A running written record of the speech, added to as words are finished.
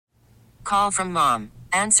call from mom.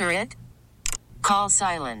 Answer it. Call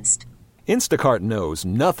silenced. Instacart knows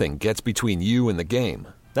nothing gets between you and the game.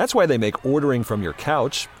 That's why they make ordering from your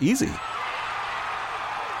couch easy.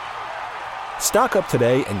 Stock up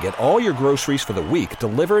today and get all your groceries for the week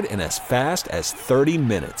delivered in as fast as 30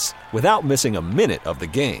 minutes without missing a minute of the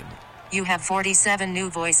game. You have 47 new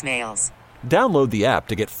voicemails. Download the app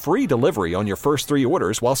to get free delivery on your first 3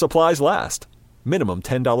 orders while supplies last. Minimum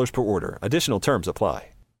 $10 per order. Additional terms apply.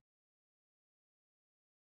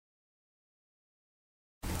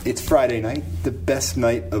 It's Friday night, the best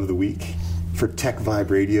night of the week for Tech Vibe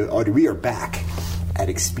Radio. Audrey, we are back at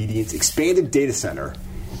Expedient's expanded data center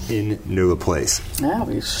in Nova Place. Yeah,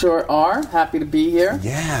 we sure are. Happy to be here.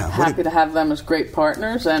 Yeah. Happy to have them as great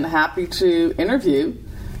partners and happy to interview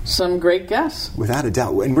some great guests. Without a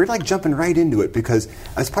doubt. And we're like jumping right into it because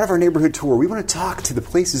as part of our neighborhood tour, we want to talk to the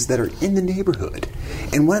places that are in the neighborhood.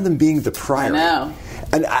 And one of them being the Priory. I know.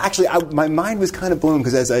 And actually, my mind was kind of blown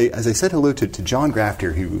because as I said hello to John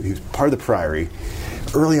Grafter, who's part of the Priory,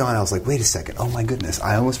 early on I was like, wait a second, oh my goodness,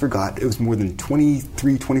 I almost forgot. It was more than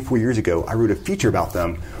 23, 24 years ago, I wrote a feature about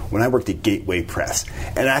them when I worked at Gateway Press.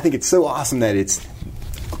 And I think it's so awesome that it's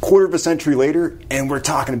a quarter of a century later and we're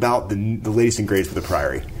talking about the latest and greatest for the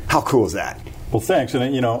Priory. How cool is that? Well, thanks. And,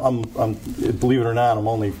 I'm believe it or not, I'm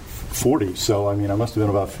only 40, so I must have been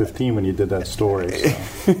about 15 when you did that story.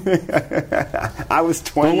 So. I was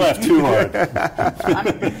 20. Don't laugh too hard.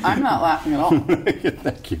 I'm not laughing at all.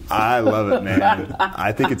 Thank you. I love it, man.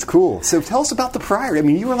 I think it's cool. So tell us about the Priory. I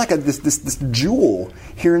mean, you were like this jewel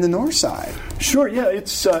here in the North Side. Sure. Yeah,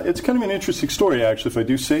 it's kind of an interesting story, actually, if I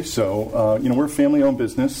do say so. We're a family-owned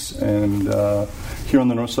business, and here on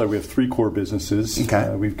the North Side we have 3 core businesses.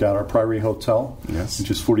 Okay. We've got our Priory Hotel, yes, which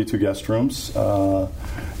is 42 guest rooms.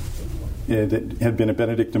 It had been a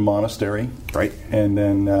Benedictine monastery. Right. And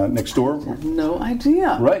then next door... I have no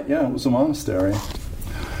idea. Right, yeah, it was a monastery.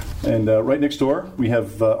 And right next door, we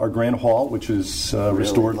have our Grand Hall, which is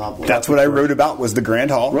restored. Lovely. That's what I wrote about, was the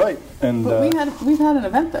Grand Hall. Right. And But we've had an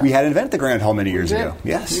event there. We had an event at the Grand Hall many years We did. ago.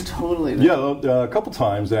 Yes. We totally did. Yeah, a couple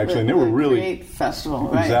times, actually. And they were really... great festival,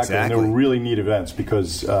 right? Exactly. And they were really neat events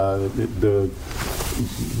because the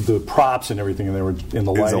props and everything, and they were in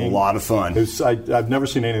the lighting. It was a lot of fun. I've never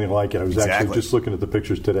seen anything like it. I was actually just looking at the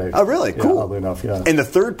pictures today. Oh, really? Cool. Oddly enough, yeah. And the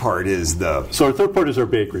third part is So our third part is our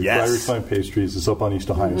bakery. Yes. Priory Fine Pastries. It's up on East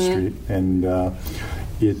Ohio Street. And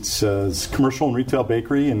it's commercial and retail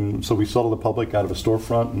bakery, and so we sell to the public out of a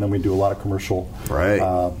storefront, and then we do a lot of commercial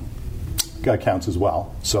accounts as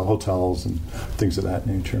well. So hotels and things of that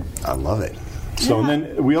nature. I love it. So and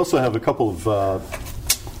then we also have a couple of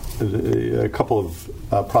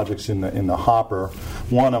projects in the hopper.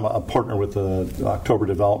 One, I'm a partner with October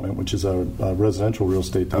Development, which is a residential real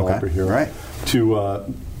estate developer here, right,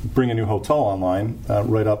 to bring a new hotel online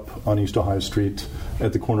right up on East Ohio Street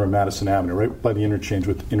at the corner of Madison Avenue, right by the interchange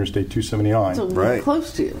with Interstate 279. So really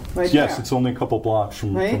close to you, right? Yes, there. It's only a couple blocks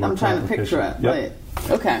from. Right, from I'm trying to picture it. Yep. Right.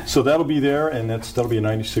 Okay. So that'll be there, and that'll be a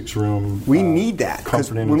 96-room. We need that because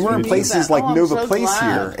when we're in places like Nova Place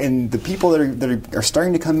here, and the people that are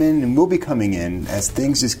starting to come in and will be coming in as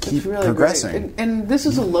things just keep really progressing. And this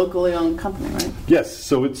is a locally owned company, right? Yes.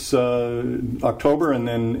 So it's October, and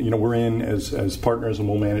then we're in as partners, and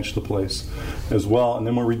we'll manage the place as well. And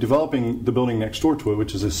then we're redeveloping the building next door to it,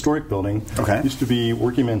 which is a historic building. Okay. It used to be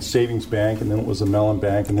Working Man's Savings Bank, and then it was a Mellon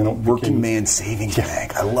Bank, and then it Working Man's Savings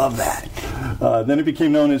Bank. I love that. Then it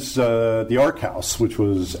became known as the ARC House, which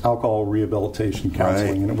was Alcohol Rehabilitation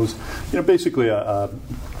Counseling, and it was basically a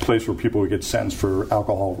place where people would get sentenced for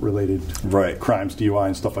alcohol-related crimes, DUI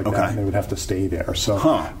and stuff like that, and they would have to stay there. So,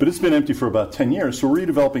 but it's been empty for about 10 years, so we're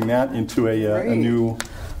redeveloping that into a new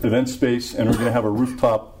event space, and we're going to have a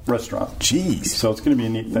rooftop restaurant. Jeez. So it's going to be a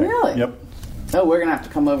neat thing. Really? Yep. Oh, we're going to have to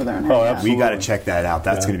come over there and hang out. Absolutely. We got to check that out.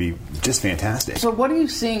 That's going to be just fantastic. So what are you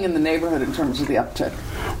seeing in the neighborhood in terms of the uptick?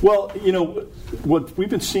 Well, what we've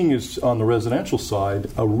been seeing is on the residential side,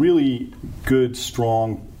 a really good,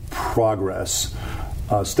 strong progress,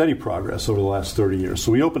 steady progress over the last 30 years.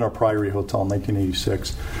 So we opened our Priory Hotel in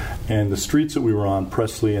 1986, and the streets that we were on,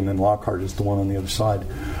 Presley and then Lockhart is the one on the other side,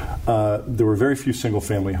 there were very few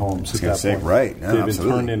single-family homes at that point. Right. No, they've been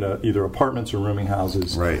turned into either apartments or rooming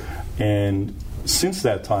houses. Right. And since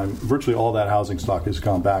that time, virtually all that housing stock has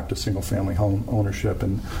gone back to single-family home ownership,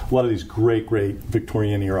 and a lot of these great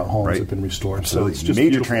Victorian-era homes have been restored. So it's just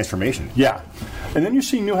major transformation. Yeah. And then you're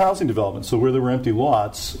seeing new housing development. So where there were empty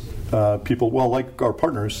lots, people, like our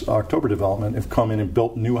partners, October Development, have come in and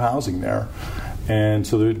built new housing there. And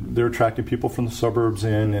so they're attracting people from the suburbs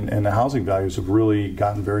in, and the housing values have really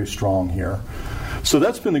gotten very strong here. So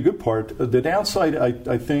that's been the good part. The downside,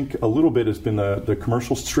 I think, a little bit has been the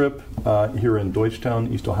commercial strip here in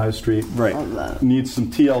Deutschtown, East Ohio Street. Right. Needs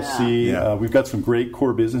some TLC. Yeah. We've got some great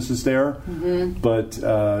core businesses there, but it's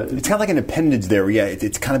kind of like an appendage there. Where,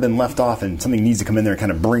 it's kind of been left off, and something needs to come in there and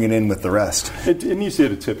kind of bring it in with the rest. It needs to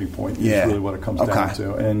hit a tipping point. Yeah. Is really what it comes down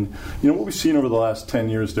to. And what we've seen over the last 10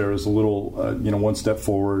 years there is a little, one step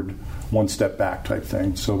forward, one step back type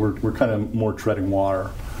thing. So we're kind of more treading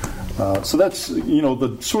water. So that's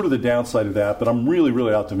the sort of the downside of that, but I'm really,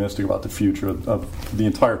 really optimistic about the future of the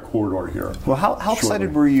entire corridor here. Well, how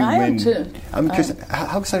excited were you I when? am too. I'm curious,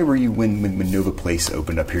 how excited were you when Nova Place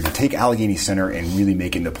opened up here to take Allegheny Center and really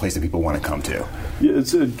make it into a place that people want to come to? Yeah,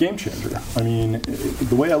 it's a game changer. I mean,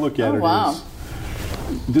 the way I look at it is,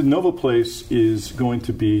 the Nova Place is going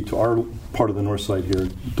to be, to our part of the north side here,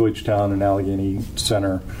 Deutschtown and Allegheny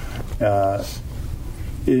Center.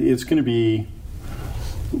 It's going to be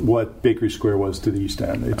what Bakery Square was to the East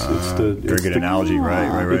End. It's very good analogy,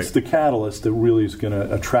 right. It's the catalyst that really is going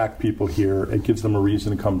to attract people here. It gives them a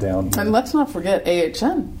reason to come down here. And let's not forget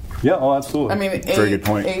AHN. Yeah, absolutely. I mean, very good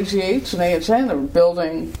point. AGH and AHN, they're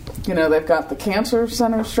building, they've got the cancer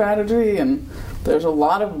center strategy, and there's a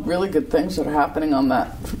lot of really good things that are happening on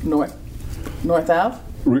that North Ave.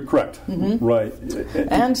 Correct. Right.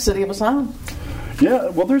 And City of Asylum. Yeah,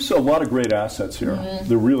 well, there's a lot of great assets here.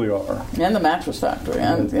 There really are. And the mattress factory.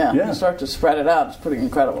 And you start to spread it out, it's pretty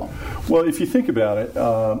incredible. Well, if you think about it,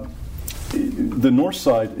 the north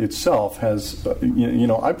side itself has,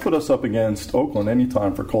 I put us up against Oakland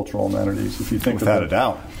anytime for cultural amenities. If you think without a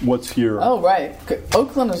doubt, what's here. Oh, right.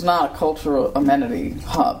 Oakland is not a cultural amenity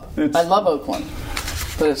hub. I love Oakland,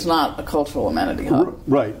 but it's not a cultural amenity hub.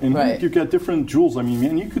 Right. And you've got different jewels. I mean,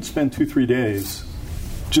 man, you could spend 2-3 days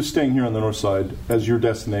just staying here on the north side as your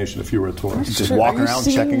destination if you were a tourist. Just walking around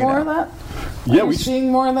checking it out. Are you seeing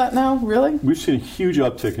more of that now, really? We've seen a huge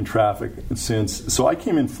uptick in traffic since. So I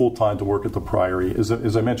came in full-time to work at the Priory. As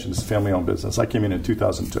I mentioned, it's a family-owned business. I came in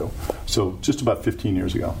 2002, so just about 15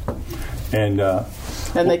 years ago. And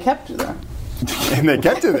they kept you there. And they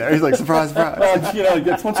kept you there. He's like, surprise, surprise. Well,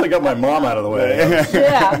 once I got my mom out of the way,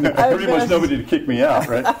 pretty much nobody to kick me out,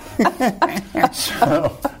 right?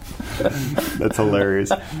 So... That's hilarious.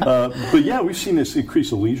 But yeah, we've seen this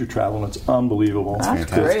increase of leisure travel, and it's unbelievable.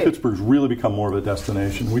 That's great. Pittsburgh's really become more of a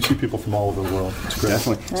destination. We see people from all over the world. It's great.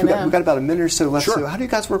 Definitely. So we've got about a minute or so left. Sure. So how do you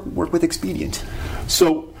guys work with Expedient?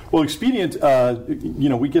 Well, Expedient,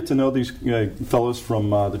 we get to know these fellows from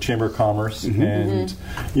the Chamber of Commerce, and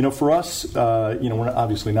for us, we're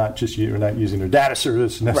obviously not just we're not using their data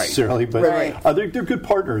service necessarily, but they're good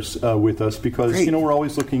partners with us because we're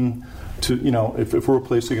always looking to, if we're a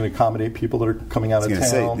place that can accommodate people that are coming out of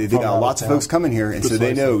town. They got lots of folks coming here, and so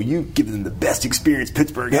they know you give them the best experience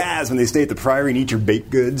Pittsburgh has when they stay at the Priory and eat your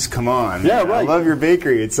baked goods. Come on. Yeah, right. I love your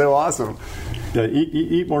bakery. It's so awesome. Yeah,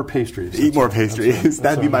 eat more pastries. Eat more pastries.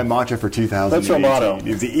 That'd be my mantra for 2018. That's our motto.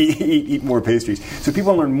 Is eat more pastries. So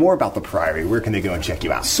people want to learn more about the Priory. Where can they go and check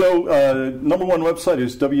you out? So number one website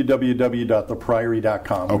is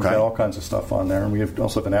www.thepriory.com. We've got all kinds of stuff on there, and we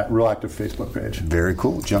also have a real active Facebook page. Very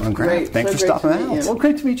cool. John Graff, thanks for stopping out. Well,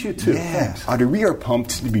 great to meet you, too. Yeah. Thanks. Audrey, we are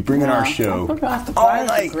pumped to be bringing our show. I forgot the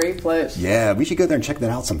Priory's a great place. Yeah, we should go there and check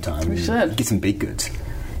that out sometime. We should. Get some baked goods.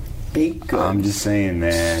 Baked goods. I'm just saying,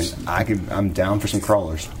 man. I'm down for some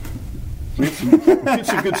crawlers. We did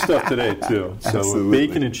some good stuff today, too. So Absolutely.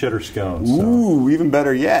 Bacon and cheddar scones. Ooh, even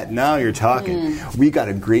better yet. Now you're talking. We got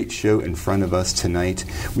a great show in front of us tonight.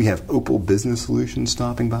 We have Opal Business Solutions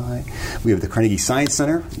stopping by. We have the Carnegie Science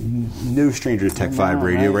Center. No stranger to Tech 5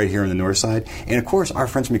 Radio right here on the north side. And, of course, our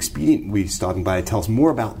friends from Expedient will be stopping by to tell us more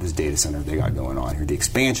about this data center they got going on here, the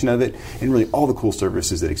expansion of it, and really all the cool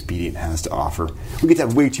services that Expedient has to offer. We get to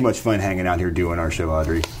have way too much fun hanging out here doing our show,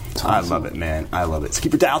 Audrey. Awesome. I love it, man. I love it. So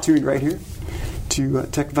keep your dial tuned right here to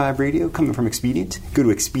Tech Vibe Radio, coming from Expedient. Go to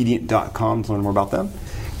expedient.com to learn more about them.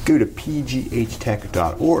 Go to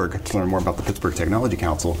pghtech.org to learn more about the Pittsburgh Technology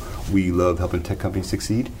Council. We love helping tech companies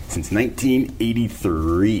succeed since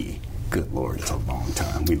 1983. Good Lord, it's a long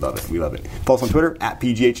time. We love it. We love it. Follow us on Twitter at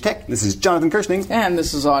PGHTech. This is Jonathan Kirsting. And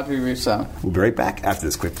this is Audrey Russo. We'll be right back after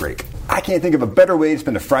this quick break. I can't think of a better way to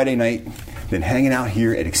spend a Friday night than hanging out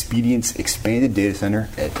here at Expedient's expanded data center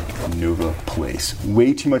at Nova Place.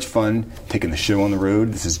 Way too much fun taking the show on the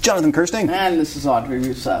road. This is Jonathan Kirsting. And this is Audrey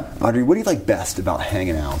Russo. Audrey, what do you like best about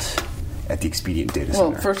hanging out at the Expedient data center?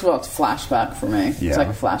 Well, first of all, it's flashback for me. Yeah. It's like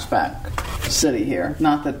a flashback city here.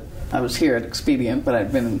 Not that I was here at Expedient, but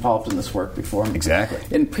I'd been involved in this work before. Exactly.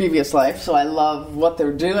 In previous life, so I love what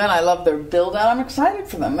they're doing. I love their build-out. I'm excited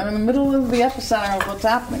for them. They're in the middle of the epicenter of what's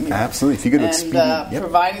happening here. Absolutely. If you go to Expedient,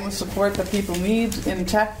 providing the support that people need in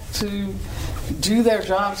tech to do their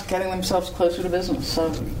jobs, getting themselves closer to business. So,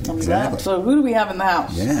 Exactly. So who do we have in the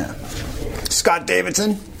house? Yeah. Scott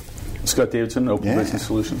Davidson. Scott Davidson, Opal Business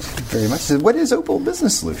Solutions. Very much. So what is Opal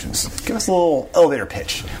Business Solutions? Give us a little elevator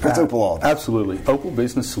pitch. What's Opal all about? Absolutely. Opal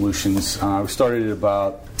Business Solutions, we started it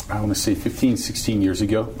about, I want to say 15, 16 years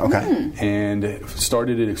ago. Okay. And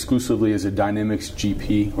started it exclusively as a Dynamics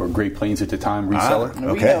GP, or Great Plains at the time, reseller. Okay.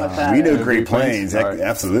 We know what that We know is. Great Plains. Right.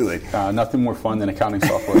 Absolutely. Nothing more fun than accounting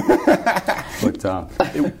software. But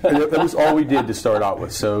that was all we did to start out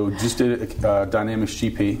with. So just did Dynamics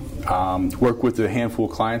GP. Worked with a handful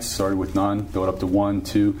of clients, started with none, built up to 1,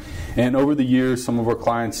 2. And over the years, some of our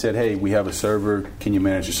clients said, hey, we have a server. Can you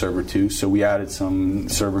manage a server too? So we added some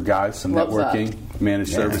server guys, some Love networking,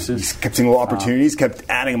 managed services. You kept seeing little opportunities, kept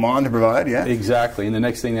adding them on to provide, Exactly. And the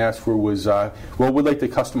next thing they asked for was, well, we'd like to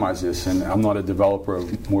customize this. And I'm not a developer,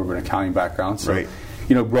 more of an accounting background. So, Right.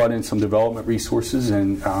 Brought in some development resources.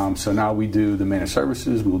 And so now we do the managed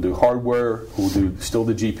services. We'll do hardware. We'll do still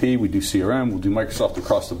the GP. We do CRM. We'll do Microsoft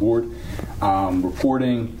across the board.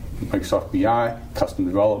 Reporting, Microsoft BI, custom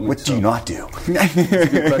development. What do you not do? That's a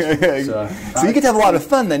good question. So you get to have a lot of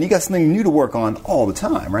fun then. You got something new to work on all the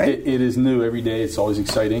time, right? It is new every day. It's always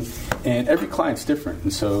exciting. And every client's different.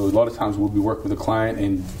 And so a lot of times we'll be working with a client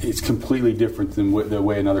and it's completely different than the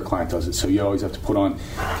way another client does it. So you always have to put on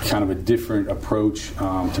kind of a different approach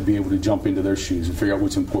to be able to jump into their shoes and figure out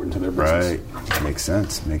what's important to their business. Right. Makes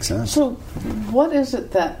sense. So what is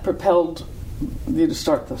it that propelled you to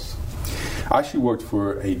start this? I actually worked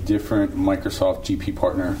for a different Microsoft GP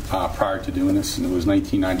partner prior to doing this, and it was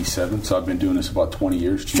 1997, so I've been doing this about 20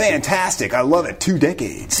 years. Fantastic. I love it. 2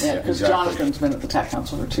 decades. Yeah, because exactly. Jonathan's been at the Tech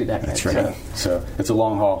Council for 2 decades. That's right. So it's a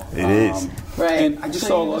long haul. It is. Right. And I just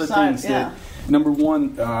saw a lot of things that, number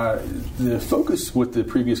one, the focus with the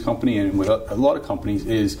previous company and with a lot of companies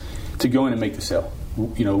is to go in and make the sale.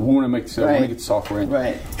 We want to make the sale, we want to get the software in.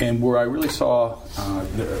 Right. And where I really saw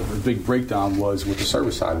the big breakdown was with the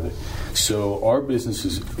service side of it. So our business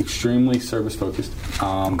is extremely service focused.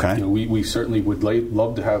 Okay. We certainly would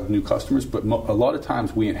love to have new customers, but a lot of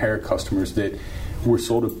times we inherit customers that were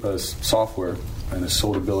sold software and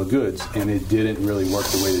sold a bill of goods, and it didn't really work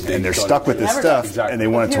the way that they And they're thought stuck with this stuff, Exactly. and they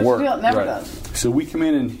want it to work. It never does. So we come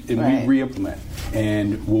in and Right. we re-implement,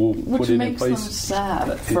 and we'll Which put it in makes place. them sad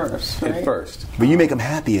at first, right? At first. But you make them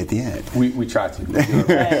happy at the end. We try to.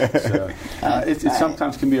 Right. So, it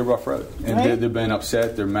sometimes can be a rough road. And Right. they've been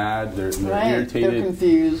upset, they're mad, they're Right. irritated. They're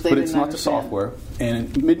confused. They but it's didn't not understand. the software.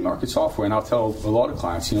 And mid-market software, and I'll tell a lot of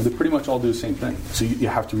clients, they pretty much all do the same thing. So you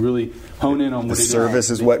have to really hone in on The what it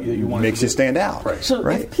service is what that you want makes to you do. stand out. Right. So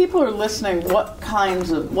Right. if people are listening, what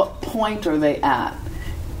point are they at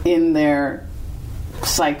in their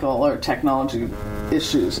cycle or technology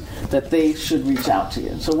issues that they should reach out to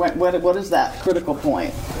you? So what is that critical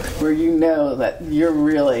point where you know that you're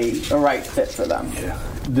really a right fit for them? Yeah.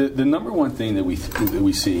 The number one thing that we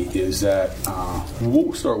see is that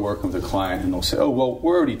we'll start working with a client and they'll say, oh, well,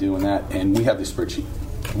 we're already doing that and we have the spreadsheet.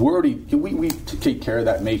 We take care of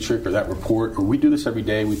that matrix or that report, or we do this every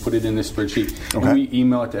day. We put it in this spreadsheet and we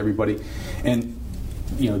email it to everybody. And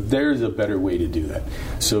there's a better way to do that.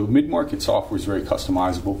 So mid-market software is very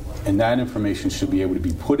customizable, and that information should be able to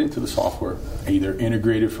be put into the software, either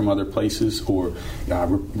integrated from other places or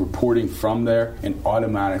reporting from there, and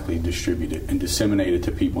automatically distributed and disseminated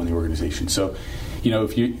to people in the organization. So,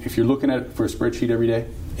 if you're looking at it for a spreadsheet every day,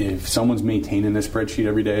 if someone's maintaining a spreadsheet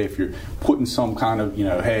every day, if you're putting some kind of,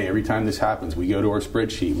 hey, every time this happens, we go to our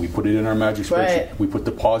spreadsheet, we put it in our magic spreadsheet, Right. we put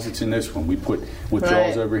deposits in this one, we put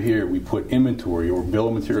withdrawals over here, we put inventory or bill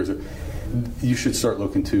of materials. You should start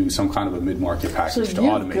looking to some kind of a mid-market package So to you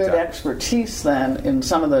have automate good that. expertise then in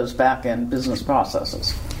some of those back-end business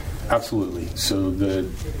processes. Absolutely. So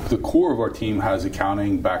the core of our team has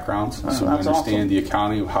accounting backgrounds, so we that's understand awesome. the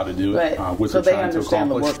accounting of how to do it, Right. what So they're they trying to understand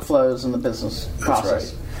the accomplish. workflows and the business process.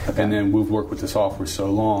 That's right. And then we've worked with the software so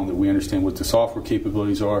long that we understand what the software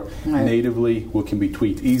capabilities are Right. natively, what can be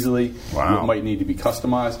tweaked easily, Wow. what might need to be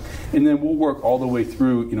customized. And then we'll work all the way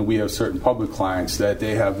through, we have certain public clients that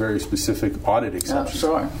they have very specific audit exceptions.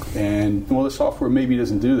 sure. And, the software maybe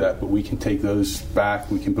doesn't do that, but we can take those back,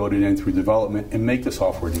 we can build it in through development and make the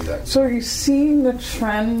software do that. So are you seeing the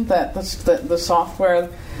trend that the software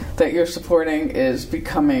that you're supporting is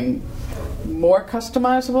becoming more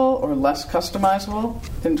customizable or less customizable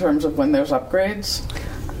in terms of when there's upgrades?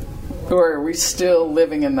 Or are we still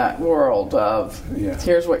living in that world of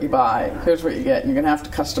here's what you buy, here's what you get, and you're going to have to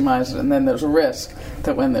customize it, and then there's a risk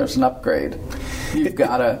that when there's an upgrade, you've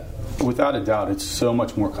got to... Without a doubt, it's so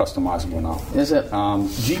much more customizable now. Is it?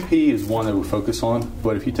 GP is one that we focus on,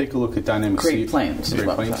 but if you take a look at Dynamics Great Plains is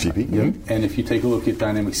what I'm GP. Yep. And if you take a look at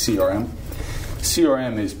Dynamics CRM,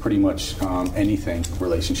 CRM is pretty much anything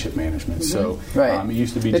relationship management. So it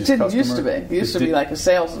used to be It used to be like a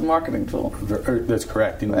sales and marketing tool. That's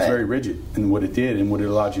correct. And it was very rigid in what it did and what it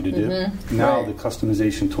allowed you to do. Now the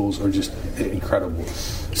customization tools are just incredible.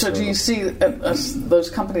 So do you see those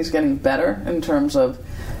companies getting better in terms of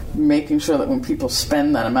making sure that when people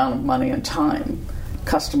spend that amount of money and time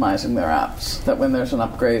customizing their apps, that when there's an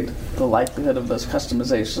upgrade, the likelihood of those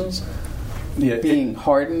customizations being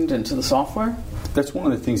hardened into the software? That's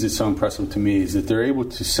one of the things that's so impressive to me is that they're able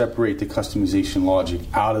to separate the customization logic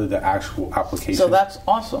out of the actual application. So that's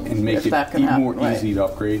awesome. And make it even more easy to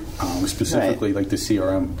upgrade, specifically like the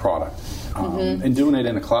CRM product. And doing it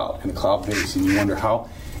in a cloud base. And you wonder how,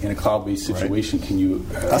 in a cloud-based situation, can you...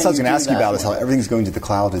 That's what I was going to ask you about, is how everything's going to the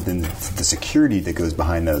cloud and then the security that goes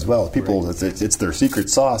behind that as well. People, it's their secret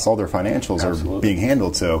sauce. All their financials are being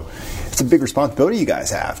handled. So it's a big responsibility you guys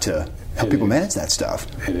have to help people manage that stuff.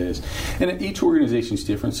 It is. And each organization is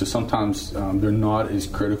different, so sometimes they're not as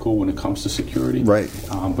critical when it comes to security. Right.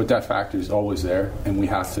 But that factor is always there, and we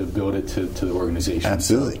have to build it to the organization.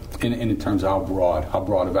 Absolutely. So, in terms of how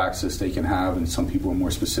broad of access they can have, and some people are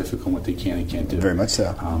more specific on what they can and can't do. Very much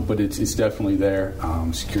so. But it's definitely there.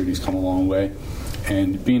 Security's come a long way.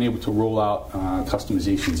 And being able to roll out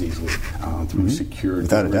customizations easily through secure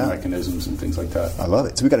delivery mechanisms and things like that. I love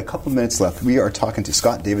it. So we've got a couple of minutes left. We are talking to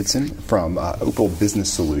Scott Davidson from Opal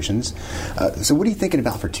Business Solutions. So what are you thinking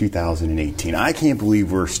about for 2018? I can't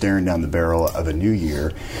believe we're staring down the barrel of a new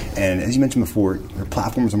year. And as you mentioned before, your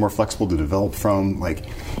platforms are more flexible to develop from. Like,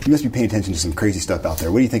 you must be paying attention to some crazy stuff out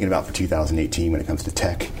there. What are you thinking about for 2018 when it comes to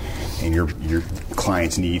tech and your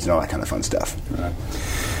clients' needs and all that kind of fun stuff? Right.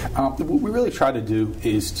 What we really try to do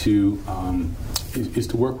is to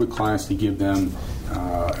work with clients to give them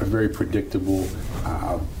a very predictable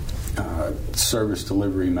service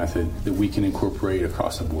delivery method that we can incorporate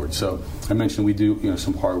across the board. So I mentioned we do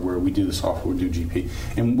some hardware, we do the software, we do GP,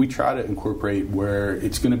 and we try to incorporate where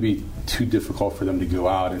it's going to be too difficult for them to go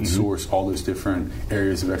out and source all those different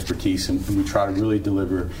areas of expertise, and we try to really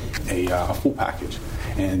deliver a full package.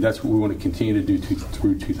 And that's what we want to continue to do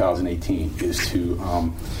through 2018, is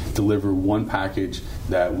to deliver one package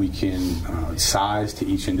that we can size to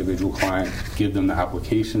each individual client, give them the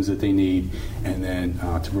applications that they need, and then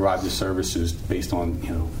to provide the services based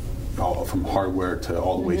on, all from hardware to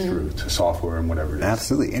all the way through to software and whatever it is.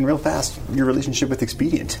 Absolutely. And real fast, your relationship with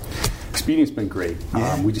Expedient. Expedient's been great.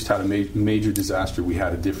 We just had a major disaster. We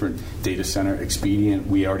had a different data center, Expedient.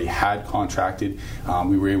 We already had contracted.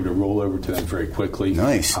 We were able to roll over to them very quickly.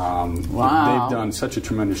 Nice. Wow. They've done such a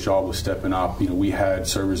tremendous job with stepping up. We had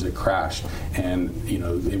servers that crashed, and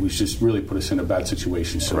it was just really put us in a bad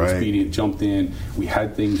situation. So Expedient jumped in. We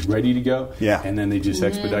had things ready to go, and then they just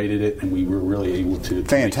expedited it, and we were really able to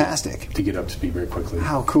fantastic to get up to speed very quickly.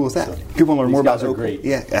 How cool is that? So, people want to learn more about Opal. Great.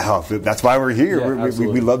 Yeah, that's why we're here. Yeah,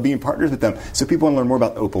 we love being partners with them. So people want to learn more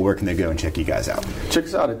about Opal. Where can they go and check you guys out? Check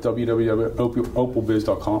us out at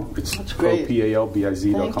www.opalbiz.com. It's great.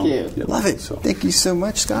 OPALBIZ.com. Thank you. Yep. Love it. So. Thank you so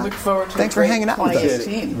much, Scott. Look forward to Thanks for hanging out with us.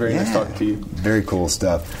 Very nice talking to you. Very cool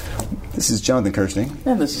stuff. This is Jonathan Kirsting.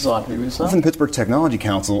 And this is Audrey Rousseau. From the Pittsburgh Technology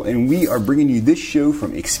Council, and we are bringing you this show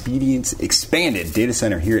from Expedient's expanded data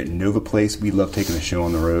center here at Nova Place. We love taking the show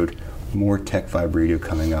on the road. More Tech Vibe Radio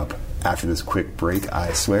coming up after this quick break,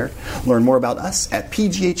 I swear. Learn more about us at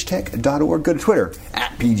pghtech.org. Go to Twitter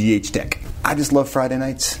at pghtech. I just love Friday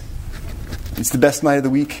nights. It's the best night of the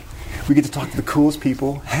week. We get to talk to the coolest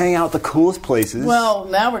people, hang out at the coolest places. Well,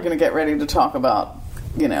 now we're going to get ready to talk about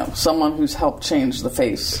someone who's helped change the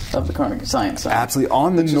face of the Carnegie Science Center. Absolutely.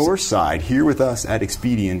 On the north side, here with us at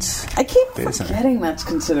Expedient's I keep data forgetting that's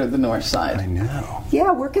considered the north side. I know.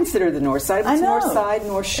 Yeah, we're considered the north side. It's north side,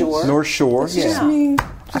 North Shore. North Shore, It's just me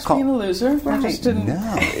being a loser. Right. I just didn't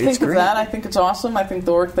think great. of that. I think it's awesome. I think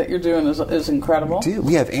the work that you're doing is incredible. Dude,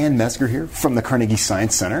 we have Ann Mesker here from the Carnegie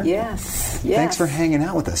Science Center. Yes. Thanks for hanging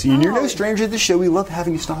out with us. You're no stranger to the show. We love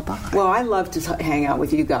having you stop by. Well, I love to hang out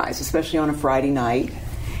with you guys, especially on a Friday night.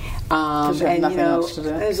 Because you have nothing else to do.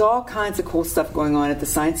 There's all kinds of cool stuff going on at the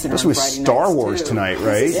Science Center. Especially with Star Wars tonight,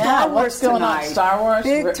 right? Yeah, what's going on? Star Wars?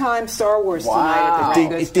 Big time Star Wars tonight.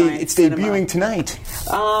 It's debuting tonight.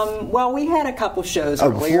 Well, we had a couple shows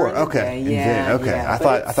before. earlier in the Okay. day. Yeah, okay. yeah,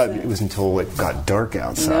 I thought it was until it got dark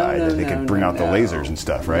outside that they could bring out the lasers and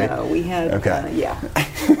stuff, right? No, we had. Okay.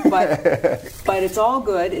 But it's all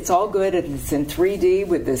good. It's all good. It's in 3D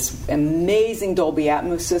with this amazing Dolby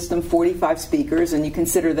Atmos system, 45 speakers, and you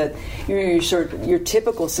consider that your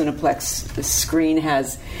typical Cineplex screen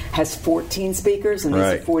has 14 speakers and these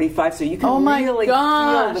are 45, so you can really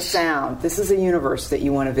feel the sound. This is a universe that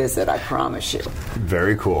you want to visit, I promise you.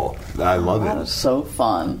 Very cool. I love it. That is so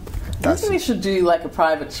fun. Maybe we should do like a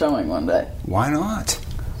private showing one day. Why not?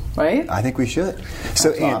 Right? I think we should.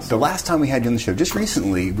 So, Ann, awesome. The last time we had you on the show, just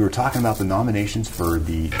recently, we were talking about the nominations for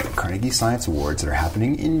the Carnegie Science Awards that are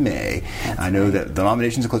happening in May. I know that the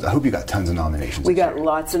nominations are closed. I hope you got tons of nominations. We got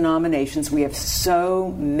lots of nominations. We have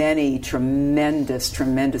so many tremendous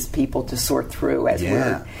people to sort through as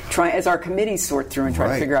as our committees sort through and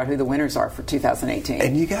try to figure out who the winners are for 2018.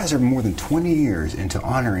 And you guys are more than 20 years into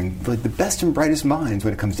honoring like the best and brightest minds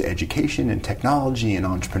when it comes to education and technology and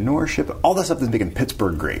entrepreneurship. All that stuff that's making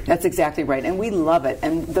Pittsburgh great. That's exactly right, and we love it.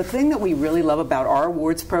 And the thing that we really love about our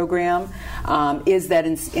awards program is that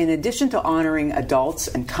in addition to honoring adults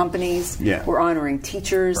and companies, we're honoring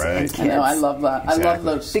teachers and kids. I love that. Exactly. I love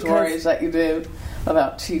those stories that you do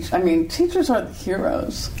about teachers. I mean, teachers are the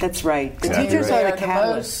heroes. That's right. The teachers are the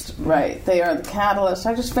catalyst. They are the catalyst.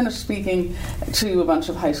 I just finished speaking to a bunch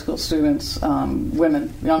of high school students, young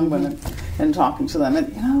women, and talking to them.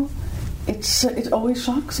 And, it always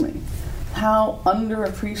shocks me how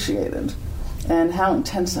underappreciated and how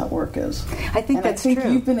intense that work is. I think that's true.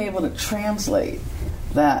 You've been able to translate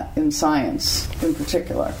that in science in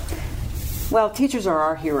particular. Well, teachers are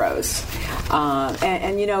our heroes.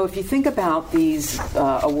 And if you think about these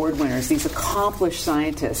award winners, these accomplished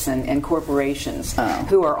scientists and corporations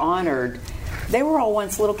who are honored, they were all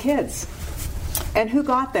once little kids. And who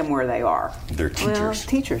got them where they are? They're teachers. Well,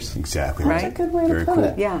 teachers. Exactly. Right? That's a good way to put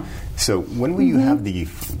it. Yeah. So when will you have the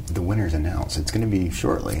winners announced? It's going to be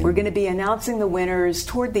shortly. We're going to be announcing the winners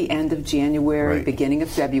toward the end of January, beginning of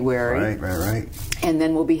February. Right. And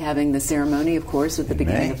then we'll be having the ceremony, of course, at the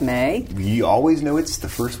beginning of May. You always know it's the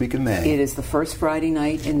first week of May. It is the first Friday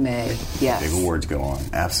night in May, yes. Big awards go on,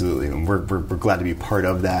 absolutely. And we're glad to be part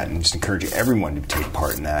of that and just encourage everyone to take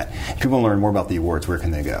part in that. If people want to learn more about the awards, where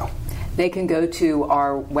can they go? They can go to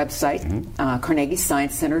our website,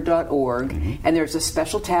 carnegiesciencecenter.org, and there's a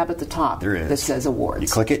special tab at the top that says awards. You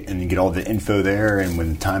click it, and you get all the info there, and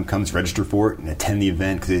when the time comes, register for it and attend the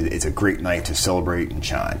event, because it's a great night to celebrate and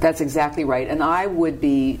shine. That's exactly right. And I would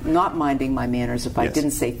be not minding my manners if I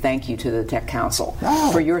didn't say thank you to the Tech Council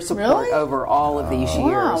for your support over all of these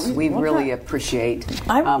years. We really appreciate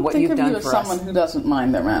what you've done for us. I would think of you as someone who doesn't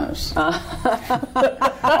mind their manners.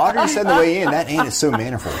 Audrey said on the way in, that Ann is so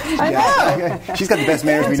mannerful. She's got the best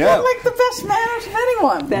manners we know. Got like the best manners of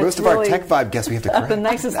anyone. Most of our Tech Vibe guests we have to correct. The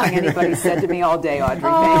nicest thing anybody said to me all day, Audrey.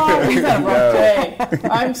 Thank you. Day.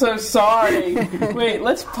 I'm so sorry. Wait,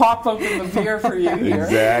 let's pop open the beer for you here.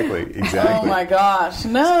 Exactly. Oh my gosh.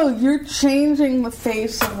 No, you're changing the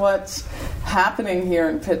face of what's happening here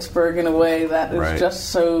in Pittsburgh in a way that is just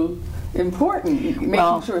so important.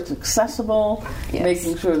 Making sure it's accessible,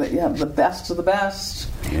 making sure that you have the best of the best.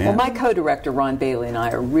 Yeah. Well, my co-director, Ron Bailey, and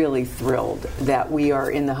I are really thrilled that we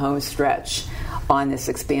are in the home stretch on this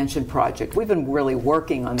expansion project. We've been really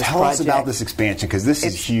working on this project. Tell us about this expansion, because this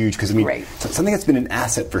is huge. Because something that's been an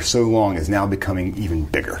asset for so long is now becoming even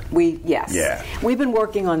bigger. We've been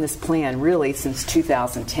working on this plan really since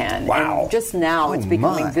 2010. Wow! And just now it's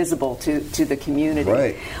becoming visible to the community.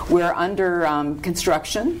 Right. We're under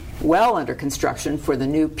construction. Well under construction for the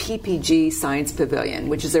new PPG Science Pavilion,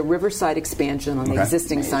 which is a riverside expansion on the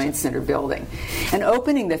existing Science Center building. And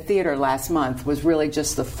opening the theater last month was really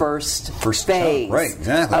just the first phase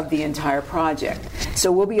of the entire project.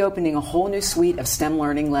 So we'll be opening a whole new suite of STEM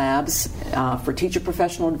learning labs for teacher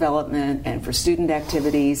professional development and for student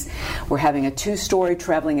activities. We're having a 2-story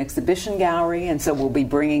traveling exhibition gallery, and so we'll be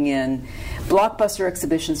bringing in blockbuster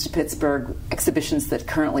exhibitions to Pittsburgh, exhibitions that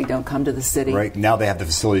currently don't come to the city. Right, now they have the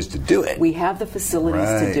facilities to do it. We have the facilities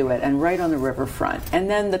to do it, and right on the riverfront. And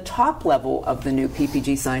then the top level of the new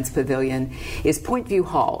PPG Science Pavilion is Point View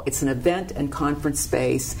Hall. It's an event and conference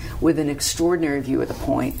space with an extraordinary view of the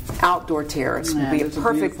point. Outdoor terrace will be a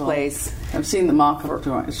perfect place. I've seen the mock-up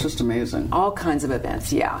tour. It's just amazing. All kinds of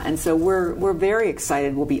events, and so we're very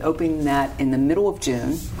excited. We'll be opening that in the middle of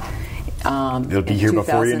June. It'll be here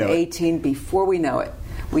before you know it. 2018, before we know it.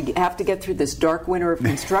 We have to get through this dark winter of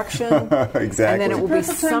construction. Exactly. And then it will be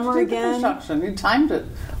summer again. Construction. You timed it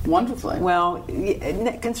wonderfully. Well,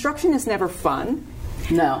 construction is never fun.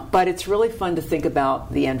 No. But it's really fun to think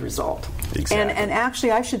about the end result. Exactly. And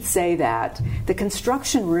actually, I should say that the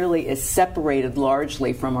construction really is separated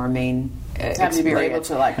largely from our main Have you been able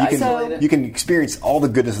to isolate it? You can experience all the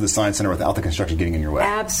goodness of the Science Center without the construction getting in your way.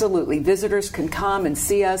 Absolutely. Visitors can come and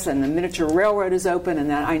see us, and the miniature railroad is open,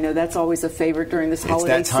 and I know that's always a favorite during this holiday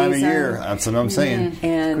season. It's that time of year. That's what I'm saying.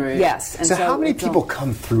 And Great. yes. And so how many people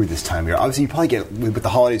come through this time of year? Obviously, you probably get, with the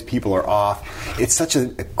holidays, people are off. It's such a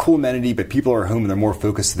cool amenity, but people are home and they're more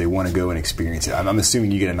focused, so they want to go and experience it. I'm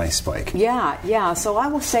assuming you get a nice spike. Yeah. So I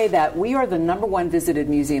will say that we are the #1 visited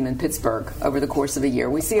museum in Pittsburgh over the course of a year.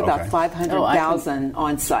 We see about 500,000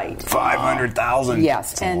 on site. 500,000?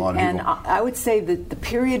 Yes. That's a lot of and people. I would say that the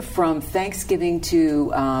period from Thanksgiving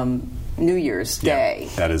to New Year's Day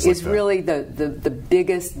is really the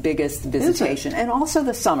biggest visitation, and also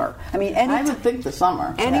the summer. I mean, I would think the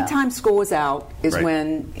summer. Anytime school is out is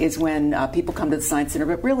when people come to the Science Center,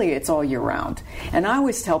 but really it's all year round. And I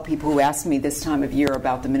always tell people who ask me this time of year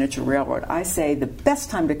about the miniature railroad, I say the best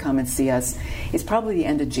time to come and see us is probably the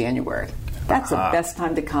end of January. That's the best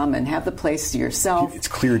time to come and have the place to yourself. It's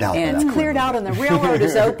cleared out. And it's cleared out, and the railroad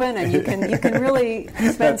is open, and you can really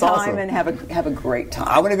spend time and have a great time.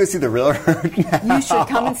 I want to go see the railroad now. You should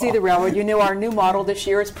come and see the railroad. You know, our new model this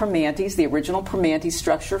year is Primanti's, the original Primanti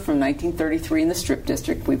structure from 1933 in the Strip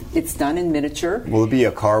District. It's done in miniature. Will it be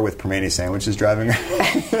a car with Primanti sandwiches driving?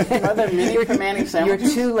 Are there mini Primanti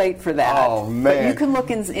sandwiches? You're too late for that. Oh man! But you can look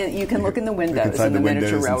in the windows in the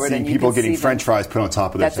miniature railroad, and people getting French fries put on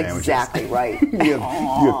top of their sandwiches. That's exactly right. You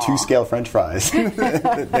have 2-scale French fries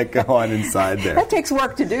that go on inside there. That takes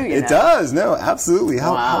work to do, It does. No, absolutely.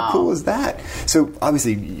 How cool is that? So,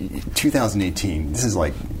 obviously, 2018, this is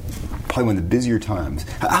like probably one of the busier times.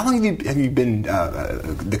 How long have you been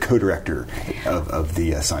the co-director of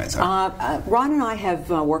the Science Center? Ron and I have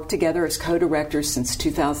worked together as co-directors since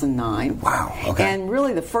 2009. Wow. Okay. And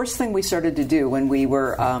really, the first thing we started to do when we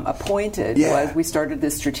were appointed was we started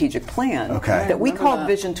this strategic plan that we called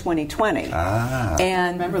Vision 2020.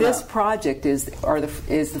 And this project is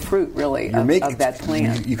the fruit, really, of that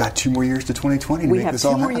plan. You got 2 more years to 2020 to we make have this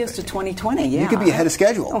all 2 more happen. years to 2020. Yeah, you could be ahead of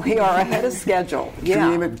schedule. We are ahead of schedule. Should we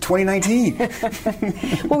name it 2019?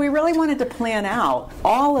 Well, we really wanted to plan out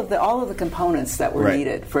all of the components that were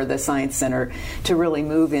needed for the Science Center to really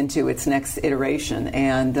move into its next iteration,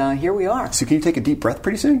 and here we are. So, can you take a deep breath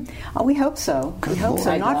pretty soon? We hope so. We hope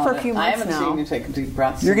so. Not for a few months now. I haven't seen you take a deep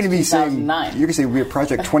breath. You're going to be saying 2009. you're going to say we have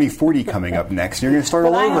Project 2040 coming up next, and you're going to start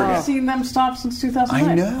all over again. I haven't seen them stop since 2009.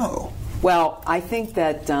 I know. Well, I think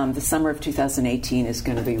that the summer of 2018 is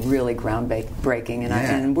going to be really groundbreaking,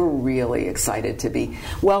 and we're really excited to be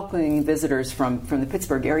welcoming visitors from the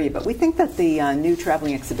Pittsburgh area. But we think that the new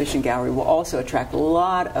traveling exhibition gallery will also attract a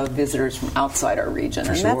lot of visitors from outside our region,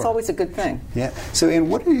 that's always a good thing. Yeah. So, Ann,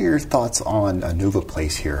 what are your thoughts on Nova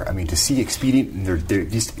Place here? I mean, to see Expedient, they're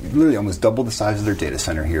just literally almost double the size of their data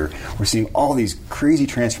center here. We're seeing all these crazy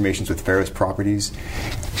transformations with Ferris Properties.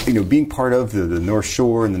 You know, being part of the North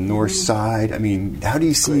Shore and the North Side. I mean, how do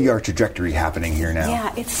you see our trajectory happening here now?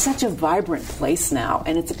 Yeah, it's such a vibrant place now,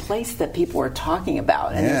 and it's a place that people are talking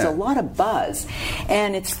about, and there's a lot of buzz.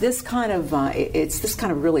 And it's this kind of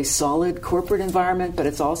really solid corporate environment, but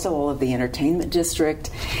it's also all of the entertainment district,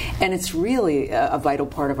 and it's really a vital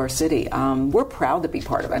part of our city. We're proud to be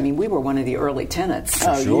part of it. I mean, we were one of the early tenants.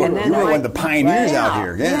 Oh, sure. And then we were one of the pioneers out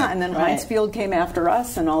here. Yeah. And then Heinz Field came after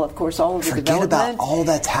us, and of the development. Forget about all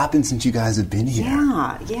that's happened since you guys have been here.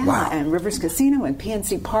 Yeah. Wow. And Rivers Casino and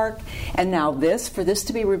PNC Park, and now for this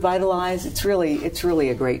to be revitalized, it's really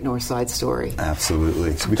a great North Side story.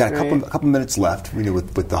 Absolutely. So we got a couple minutes left. You know,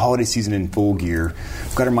 with the holiday season in full gear,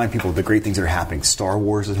 we've got to remind people of the great things that are happening. Star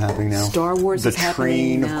Wars is happening now. Star Wars is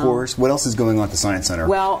happening now. The train, of course. What else is going on at the Science Center?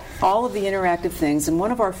 Well, all of the interactive things, and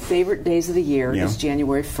one of our favorite days of the year is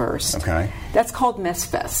January 1st. Okay. That's called Mess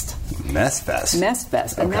Fest. Mess Fest.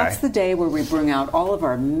 And that's the day where we bring out all of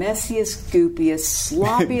our messiest, goopiest,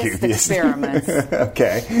 sloppiest experiments.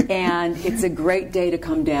 Okay. And it's a great day to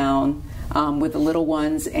come down with the little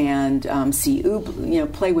ones and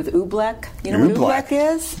play with oobleck. You know what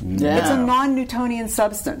oobleck is? Yeah. It's a non-Newtonian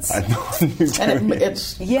substance. And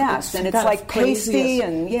it's like pasty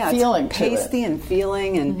and feeling it's pasty and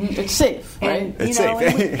feeling and it's safe, right? It's safe.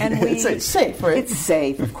 It's safe, right? It's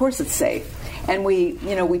safe. Of course, it's safe. And we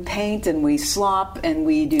paint and we slop and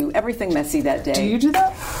we do everything messy that day. Do you do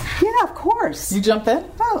that? Yeah, of course. You jump in?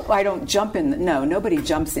 Oh, I don't jump in. No, nobody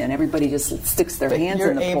jumps in. Everybody just sticks their hands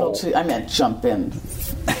in the You're able pool. I meant jump in,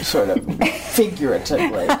 sort of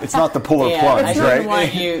figuratively. It's not the pull or plunge, right?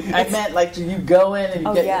 I meant like you go in and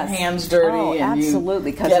you get your hands dirty and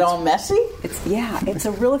absolutely, you get all messy? It's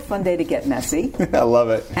a really fun day to get messy. I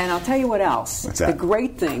love it. And I'll tell you what else. What's that? The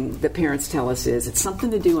great thing that parents tell us is it's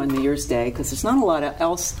something to do on New Year's Day because There's not a lot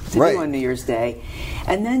else to do on New Year's Day.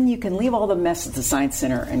 And then you can leave all the mess at the Science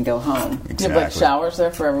Center and go home. Exactly. Do you have like showers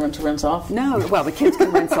there for everyone to rinse off? No. Well, the kids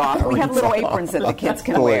can rinse off. We have little aprons that the kids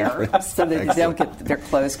can wear so that they don't get their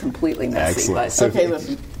clothes completely messy. Okay,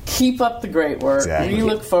 listen. Keep up the great work. Exactly. We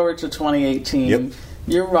look forward to 2018. Yep.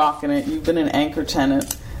 You're rocking it. You've been an anchor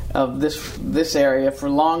tenant of this area for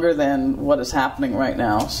longer than what is happening right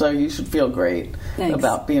now. So you should feel great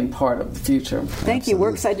about being part of the future. Thank you. We're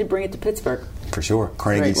excited to bring it to Pittsburgh. For sure.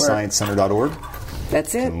 CarnegieScienceCenter.org.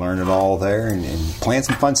 That's it. You can learn it all there and plan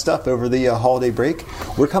some fun stuff over the holiday break.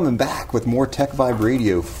 We're coming back with more Tech Vibe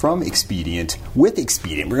Radio from Expedient with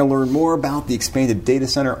Expedient. We're going to learn more about the expanded data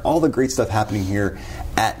center, all the great stuff happening here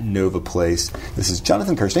at Nova Place. This is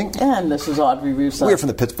Jonathan Kirsting. And this is Audrey Russo. We're from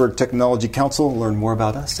the Pittsburgh Technology Council. Learn more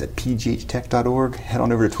about us at pghtech.org. Head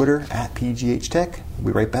on over to Twitter at pghtech.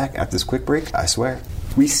 We'll be right back after this quick break, I swear.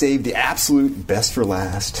 We saved the absolute best for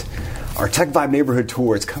last. Our Tech Vibe neighborhood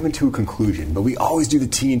tour is coming to a conclusion, but we always do the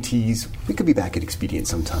T&Ts. We could be back at Expedient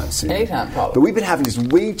sometime soon. Anytime, probably. But we've been having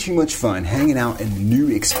just way too much fun hanging out in the new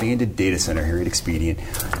expanded data center here at Expedient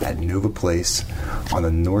at Nova Place on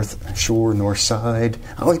the north shore, north side.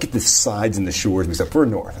 I always get the sides and the shores because we're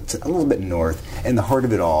north. It's a little bit north, in the heart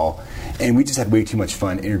of it all. And we just had way too much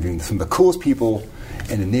fun interviewing some of the coolest people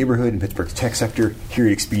in the neighborhood in Pittsburgh's tech sector here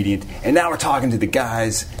at Expedient. And now we're talking to the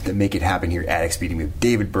guys that make it happen here at Expedient. We have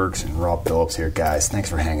David Burks and Rob Phillips here. Guys, thanks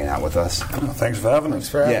for hanging out with us. Thanks for having us.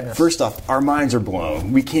 First off, our minds are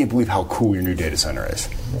blown. We can't believe how cool your new data center is.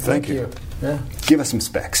 Well, thank you. Yeah. Give us some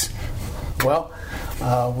specs. Well,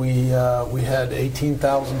 we had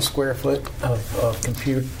 18,000 square foot of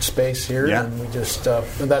compute space here, and we just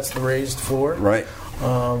that's the raised floor. Right.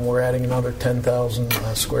 We're adding another 10,000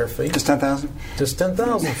 square feet. Just 10,000? Just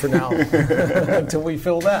 10,000 for now, until we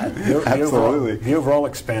fill that. Absolutely. The overall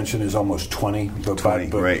expansion is almost 20.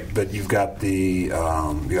 But you've got the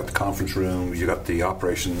conference room, you've got the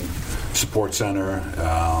operation support center,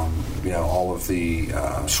 all of the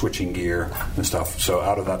switching gear and stuff. So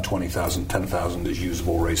out of that 20,000, 10,000 is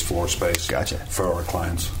usable raised floor space. Gotcha. For our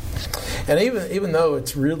clients. And even though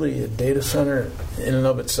it's really a data center in and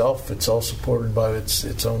of itself, it's all supported by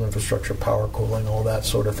its own infrastructure, power, cooling, all that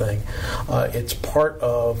sort of thing. It's part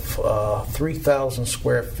of 3,000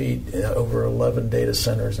 square feet over 11 data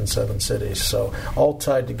centers in 7 cities. So all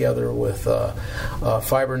tied together with a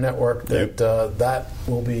fiber network that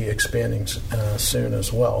will be expanding soon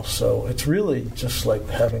as well. So it's really just like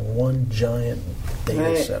having one giant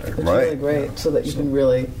data center. It's really great so that you can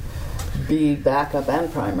really be backup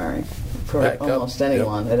and primary for almost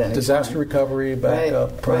anyone at any disaster time. Recovery,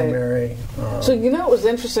 backup, primary. So what was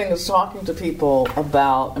interesting is talking to people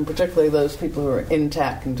about, and particularly those people who are in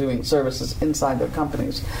tech and doing services inside their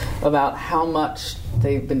companies, about how much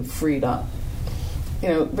they've been freed up.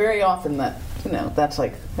 Very often that's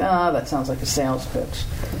like, that sounds like a sales pitch.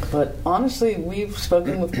 But honestly, we've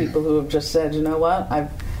spoken with people who have just said, you know what, I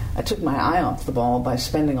took my eye off the ball by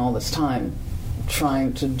spending all this time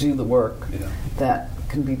trying to do the work that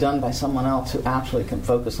can be done by someone else who actually can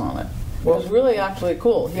focus on it. Well, it was really actually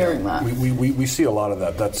cool hearing that. We see a lot of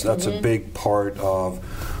that. That's a big part of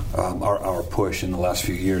our push in the last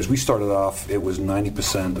few years. We started off, it was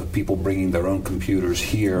 90% of people bringing their own computers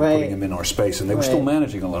here, putting them in our space, and they were still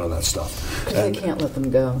managing a lot of that stuff. Because they can't let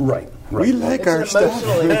them go. Right. We like our stuff.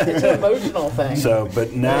 It's an emotional thing. So,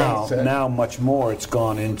 but now much more, it's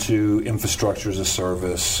gone into infrastructure as a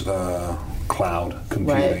service, cloud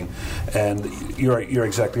computing, and you're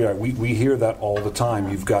exactly right. We hear that all the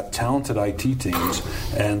time. You've got talented IT teams,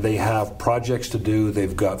 and they have projects to do.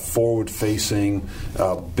 They've got forward-facing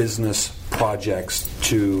business projects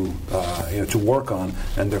to work on,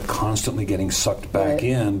 and they're constantly getting sucked back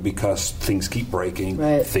in because things keep breaking,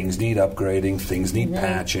 things need upgrading, things need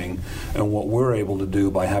patching, and what we're able to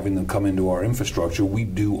do by having them come into our infrastructure, we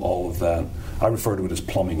do all of that. I refer to it as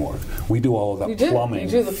plumbing work. We do all of that plumbing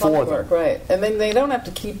for them. You do the plumbing work, right. And then they don't have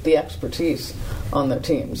to keep the expertise on their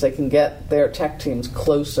teams. They can get their tech teams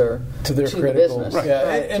closer to their critical business. Right. Yeah,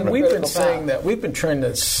 and we've been saying that. We've been trying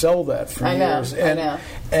to sell that for years. I know.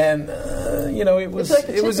 And it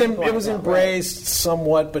was embraced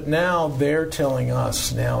somewhat, but now they're telling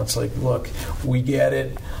us. Now it's like, look, we get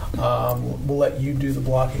it. We'll let you do the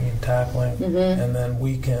blocking and tackling, and then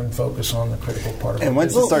we can focus on the critical part of it. And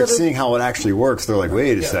once they start seeing how it actually works, they're like,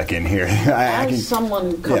 wait a second here. As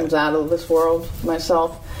someone who comes out of this world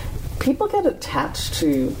myself, people get attached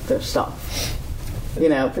to their stuff.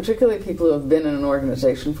 Particularly people who have been in an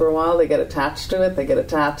organization for a while, they get attached to it. They get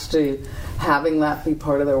attached to having that be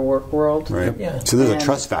part of their work world. Right. Yeah. So there's a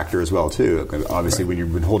trust factor as well, too. Obviously, when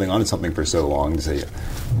you've been holding on to something for so long, to say,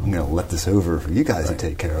 I'm going to let this over for you guys to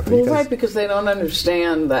take care of. Well, right, because they don't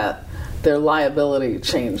understand that their liability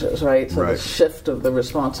changes, right? So Right. the shift of the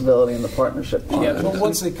responsibility and the partnership changes. Yeah, but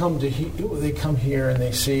once they come here and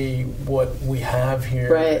they see what we have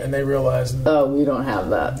here, Right. and they realize, Oh, we don't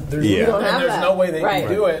have that. there's, Yeah. We don't have and there's that. no way they Right.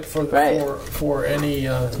 can do it for any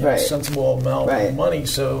Right. sensible amount Right. of money.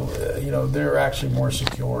 So they're actually more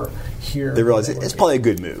secure here. They realize it's probably a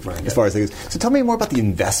good move as far as they go. So tell me more about the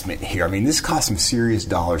investment here. I mean, this costs some serious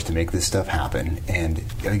dollars to make this stuff happen, and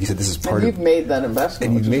like you said, this is part And of. you've made that investment.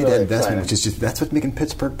 And you've which is made really that investment, exciting. which is just—that's what's making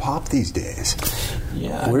Pittsburgh pop these days.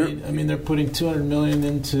 Yeah, I mean, they're putting $200 million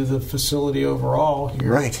into the facility overall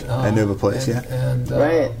here, Right, at Nova Place, and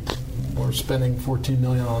Right. we're spending $14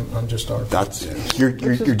 million on just our. That's you're Which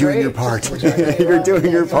is doing great. your part. Which is great. You're doing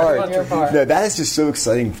your You're part. doing your part. No, that is just so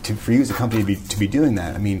exciting for you as a company to be doing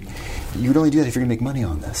that. I mean, you would only do that if you're going to make money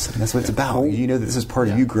on this, and that's what it's about. You know that this is part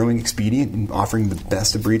of you growing Expedient and offering the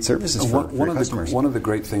best of breed services for your customers. One of the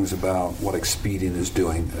great things about what Expedient is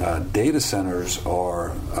doing, data centers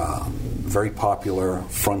are very popular,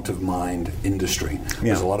 front of mind industry.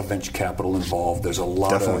 There's a lot of venture capital involved. There's a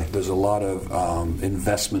lot of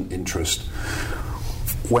investment interest.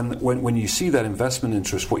 When you see that investment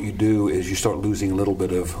interest, what you do is you start losing a little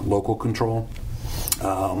bit of local control.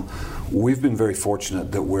 We've been very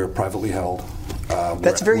fortunate that we're privately held.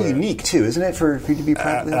 That's very unique, too, isn't it, for you to be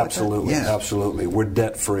privately held? Absolutely, absolutely. We're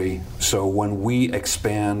debt-free, so when we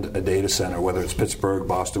expand a data center, whether it's Pittsburgh,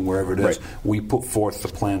 Boston, wherever it is, we put forth the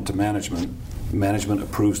plan to management. Management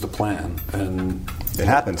approves the plan, and it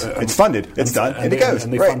happens. It's funded. It's done, and it goes.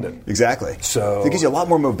 And they fund it. Exactly. So it gives you a lot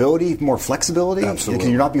more mobility, more flexibility. Absolutely. Because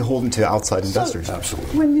you're not beholden to outside investors.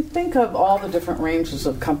 Absolutely. When you think of all the different ranges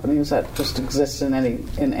of companies that just exist in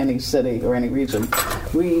any city or any region,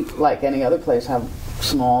 we, like any other place, have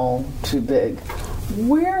small to big.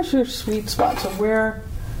 Where's your sweet spot? So where,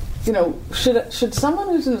 should someone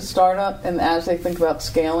who's in a startup and as they think about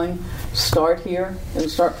scaling, start here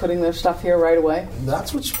and start putting their stuff here right away?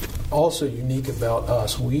 That's what's also unique about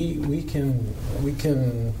us. We can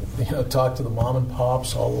talk to the mom and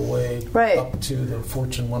pops all the way up to the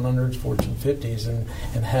Fortune 100s, Fortune 50s,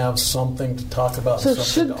 and have something to talk about. So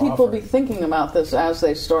should people be thinking about this as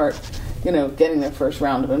they start, getting their first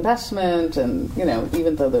round of investment, and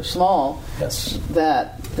even though they're small,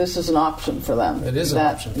 that this is an option for them. It is an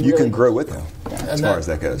option. You can grow with them as far as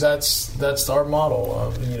that goes. That's our model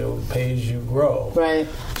of pay as you grow. Right.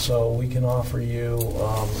 So we can offer you,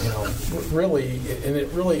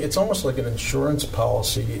 it's almost like an insurance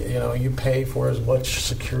policy. You pay for as much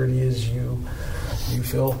security as you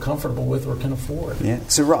feel comfortable with or can afford. Yeah.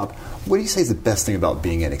 So Rob, what do you say is the best thing about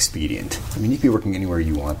being at Expedient? I mean, you can be working anywhere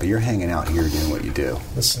you want, but you're hanging out here doing what you do.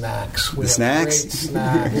 The snacks. The snacks? Great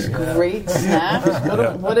snacks. Yeah. Great snacks?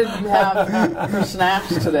 What did you have for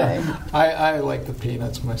snacks today? I like the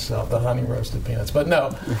peanuts myself, the honey roasted peanuts. But no,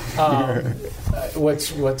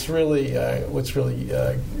 what's really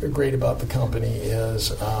great about the company is,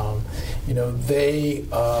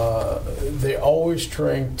 they're always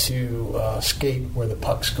trying to skate where the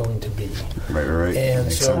puck's going to be. Right. And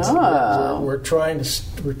Makes so sense.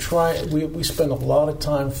 we spend a lot of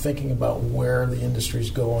time thinking about where the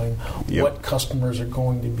industry's going, what customers are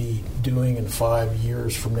going to be doing in 5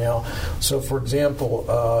 years from now. So, for example,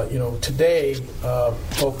 today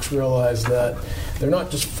folks realize that they're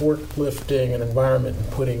not just forklifting an environment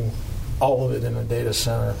and putting all of it in a data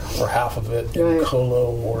center, or half of it in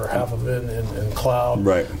colo, or half of it in cloud.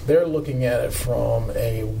 Right. They're looking at it from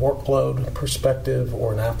a workload perspective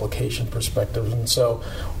or an application perspective. And so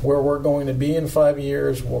where we're going to be in 5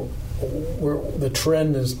 years, the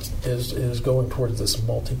trend is going towards this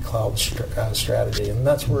multi-cloud strategy, and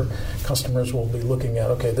that's where customers will be looking at.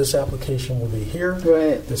 Okay, this application will be here.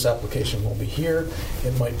 Right. This application will be here.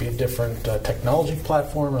 It might be a different technology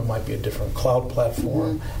platform. It might be a different cloud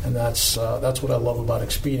platform, and that's what I love about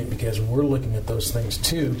Expedient, because we're looking at those things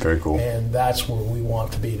too. Very cool. And that's where we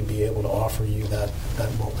want to be able to offer you that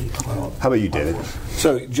multi-cloud. How about you, David?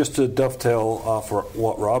 So just to dovetail off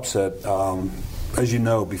what Rob said. As you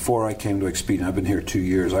know, before I came to Expedient, I've been here 2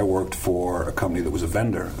 years, I worked for a company that was a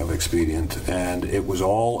vendor of Expedient, and it was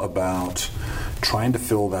all about trying to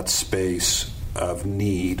fill that space of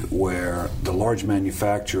need where the large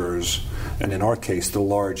manufacturers, and in our case, the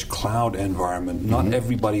large cloud environment, not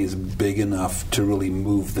everybody is big enough to really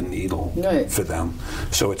move the needle for them.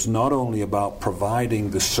 So it's not only about providing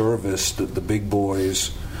the service that the big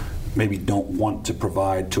boys maybe don't want to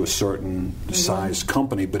provide to a certain size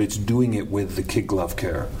company, but it's doing it with the kid glove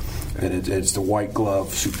care. And it's the white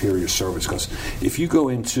glove superior service. Because if you go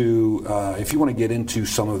into, if you want to get into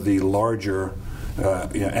some of the larger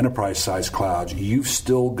enterprise-size clouds, you've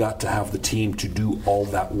still got to have the team to do all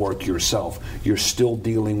that work yourself. You're still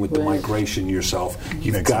dealing with the migration yourself.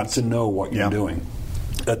 You've got to know what you're doing.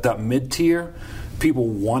 At that mid-tier, people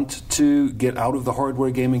want to get out of the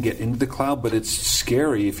hardware game and get into the cloud, but it's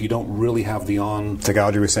scary if you don't really have the It's like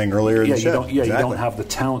Audrey was saying earlier in the show. You don't have the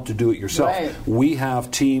talent to do it yourself. Right. We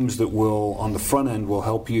have teams that will, on the front end, will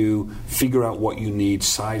help you figure out what you need,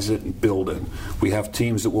 size it, and build it. We have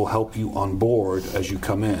teams that will help you on board as you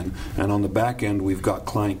come in. And on the back end, we've got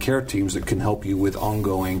client care teams that can help you with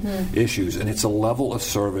ongoing issues. And it's a level of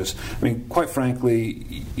service. I mean, quite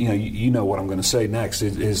frankly, you know what I'm going to say next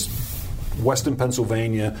is Western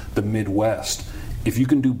Pennsylvania, the Midwest. If you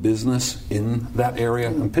can do business in that area,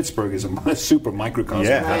 and Pittsburgh is a super microcosm.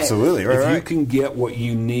 Yeah, absolutely. Right, you can get what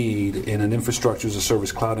you need in an infrastructure as a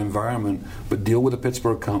service cloud environment, but deal with a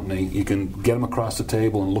Pittsburgh company, you can get them across the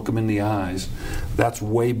table and look them in the eyes. That's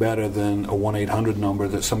way better than a 1-800 number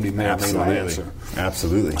that somebody may or may not answer.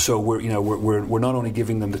 Absolutely. So we're not only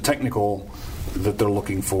giving them the technical that they're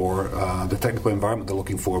looking for, the technical environment they're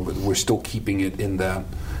looking for, but we're still keeping it in that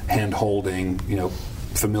hand-holding,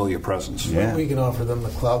 familiar presence. Yeah. We can offer them the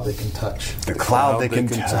cloud they can touch. The cloud they can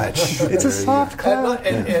touch. It's a soft cloud.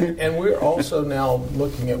 And we're also now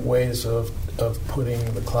looking at ways of putting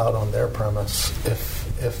the cloud on their premise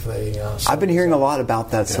if they... I've been hearing a lot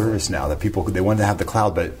about that service now, that people, they want to have the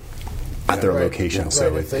cloud, but at their location,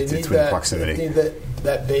 so it's within proximity. If they need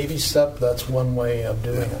that baby step, that's one way of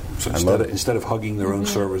doing it. So instead of hugging their own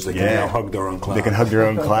servers, they can now hug their own cloud. They can hug their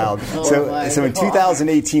own cloud. So in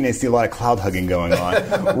 2018, I see a lot of cloud hugging going on.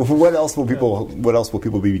 What else will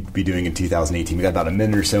people be doing in 2018? We got about a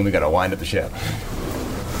minute or so, and we got to wind up the show.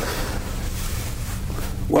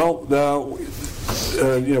 Well,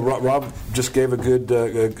 Rob just gave a good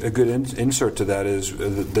insert to that. Is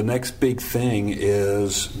the next big thing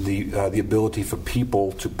is the ability for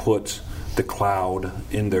people to put the cloud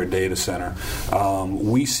in their data center.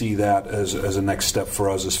 We see that as a next step for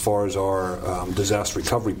us as far as our disaster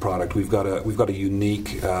recovery product. We've got a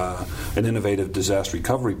unique and innovative disaster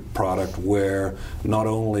recovery product where not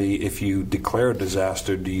only if you declare a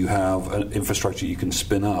disaster do you have an infrastructure you can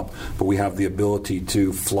spin up, but we have the ability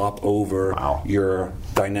to flop over your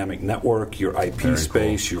dynamic network, your IP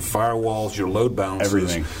space, your firewalls, your load balancers.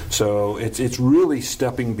 Everything. So it's really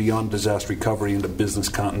stepping beyond disaster recovery into business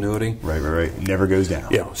continuity. Right. Never goes down.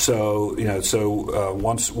 Yeah. So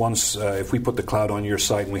once if we put the cloud on your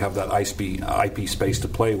site and we have that IP space to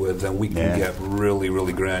play with, then we can get really,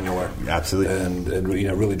 really granular. Absolutely. And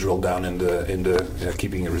really drill down into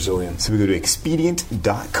keeping it resilient. So we go to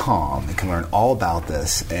Expedient.com and can learn all about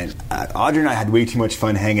this. And Audrey and I had way too much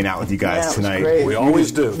fun hanging out with you guys tonight. Great. We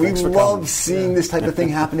always do. We love seeing this type of thing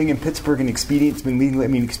happening in Pittsburgh, and Expedient's been leading. I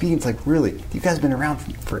mean, Expedient's really, you guys have been around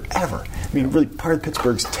forever. I mean, really part of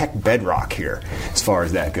Pittsburgh's tech bedrock here, as far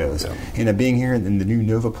as that goes. Yeah. And being here in the new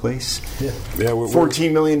Nova place,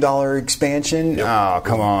 $14 million expansion. Yep. Oh,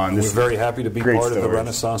 come on! We're very happy to be part of the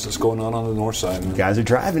renaissance that's going on the north side. You guys are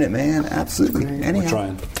driving it, man. Absolutely. We're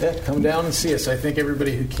trying. Yeah, come down and see us. I think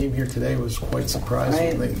everybody who came here today was quite surprised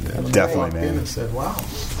when they walked in and said, "Wow."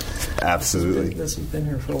 Absolutely. This has been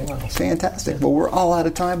here for a while. Fantastic. Well, we're all out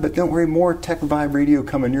of time, but don't worry, more Tech Revive Radio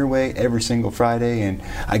coming your way every single Friday, and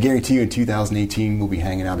I guarantee you in 2018 we'll be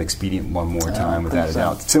hanging out Expedient one more time, without a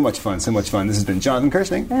doubt. So much fun. This has been Jonathan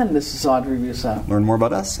Kirsting. And this is Audrey Russo. Learn more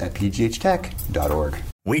about us at pghtech.org.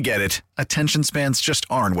 We get it. Attention spans just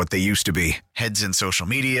aren't what they used to be. Heads in social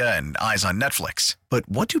media and eyes on Netflix. But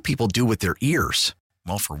what do people do with their ears?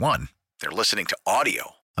 Well, for one, they're listening to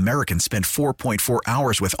audio. Americans spend 4.4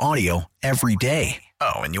 hours with audio every day.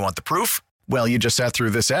 Oh, and you want the proof? Well, you just sat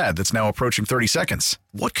through this ad that's now approaching 30 seconds.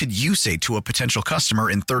 What could you say to a potential customer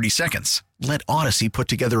in 30 seconds? Let Odyssey put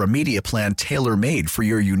together a media plan tailor-made for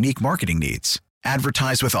your unique marketing needs.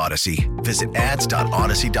 Advertise with Odyssey. Visit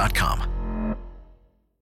ads.odyssey.com.